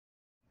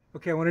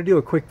Okay, I want to do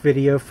a quick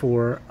video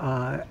for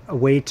a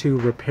way to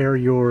repair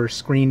your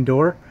screen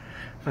door.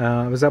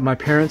 I was at my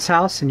parents'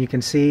 house and you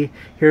can see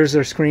here's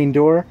their screen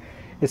door.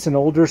 It's an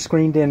older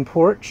screened-in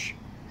porch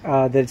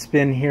that's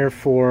been here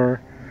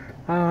for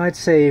I'd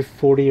say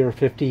 40 or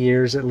 50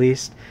 years at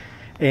least.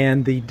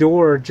 And the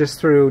door, just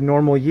through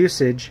normal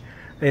usage,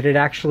 it had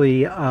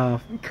actually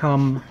the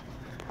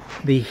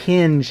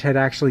hinge had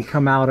actually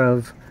come out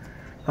of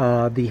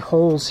the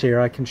holes here.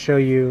 I can show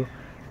you,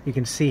 you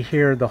can see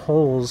here the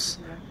holes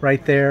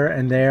right there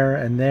and there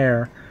and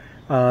there.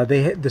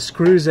 The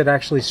screws had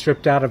actually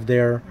stripped out of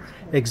their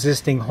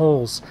existing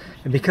holes,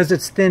 and because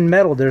it's thin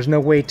metal, there's no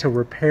way to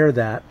repair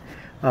that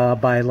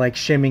by like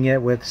shimming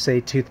it with, say,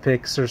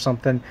 toothpicks or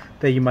something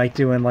that you might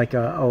do in like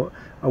a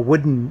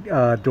wooden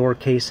door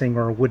casing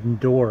or a wooden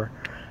door.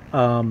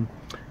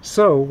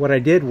 So what I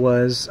did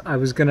was I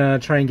was gonna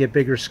try and get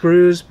bigger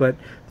screws, but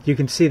you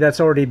can see that's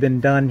already been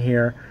done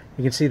here.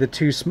 You can see the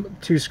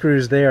two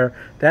screws there.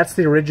 That's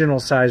the original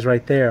size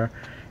right there,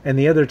 and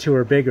the other two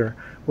are bigger.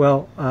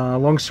 Well,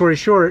 long story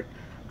short,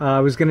 I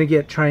was going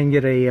to try and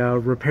get a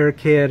repair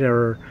kit,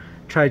 or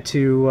try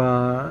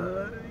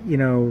to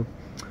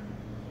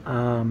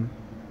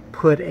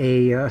put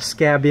a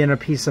scab in a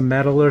piece of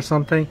metal or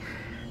something,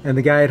 and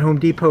the guy at Home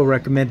Depot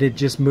recommended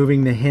just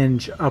moving the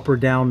hinge up or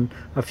down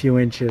a few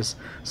inches.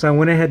 So I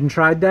went ahead and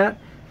tried that,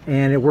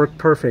 and it worked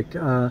perfect.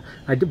 I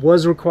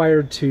was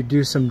required to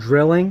do some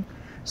drilling,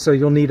 so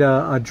you'll need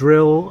a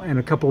drill and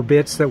a couple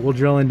bits that will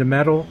drill into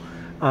metal.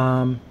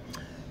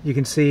 You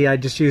can see I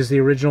just used the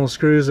original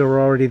screws that were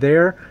already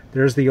there.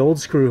 There's the old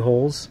screw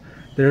holes.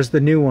 There's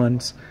the new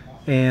ones.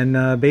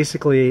 And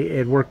basically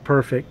it worked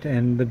perfect,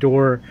 and the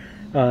door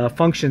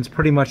functions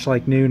pretty much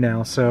like new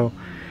now. So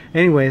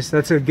anyways,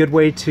 that's a good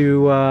way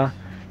to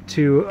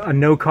a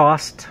no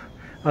cost,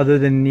 other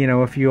than, you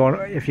know, if you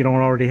don't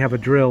already have a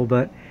drill,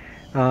 but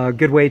a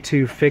good way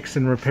to fix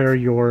and repair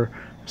your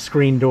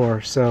screen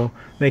door. So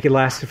make it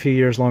last a few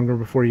years longer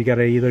before you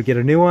gotta either get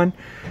a new one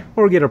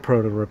or get a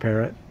pro to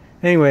repair it.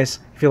 Anyways,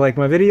 if you like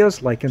my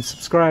videos, like and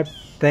subscribe.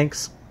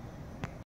 Thanks.